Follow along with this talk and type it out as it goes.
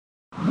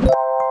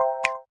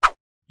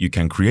You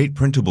can create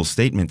printable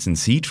statements in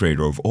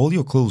cTrader of all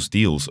your closed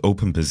deals,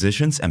 open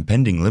positions, and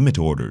pending limit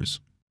orders.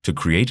 To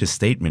create a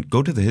statement,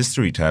 go to the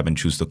History tab and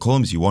choose the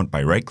columns you want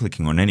by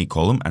right-clicking on any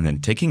column and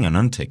then ticking and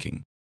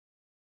unticking.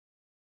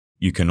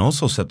 You can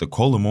also set the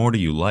column order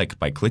you like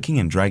by clicking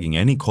and dragging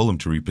any column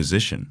to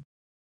reposition.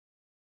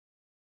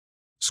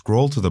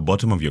 Scroll to the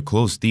bottom of your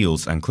closed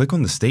deals and click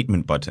on the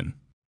Statement button.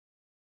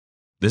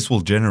 This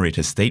will generate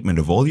a statement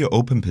of all your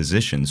open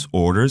positions,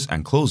 orders,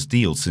 and closed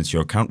deals since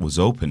your account was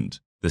opened.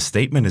 The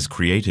statement is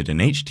created in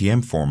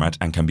HTML format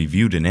and can be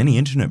viewed in any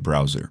internet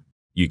browser.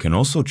 You can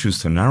also choose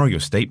to narrow your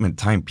statement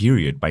time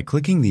period by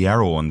clicking the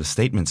arrow on the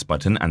Statements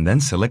button and then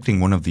selecting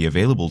one of the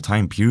available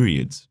time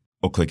periods,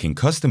 or clicking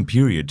Custom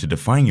Period to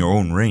define your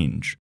own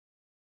range.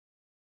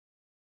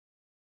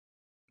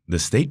 The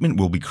statement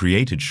will be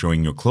created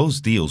showing your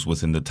closed deals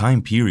within the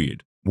time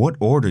period, what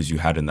orders you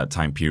had in that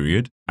time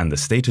period, and the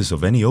status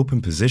of any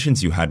open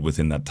positions you had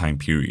within that time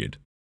period.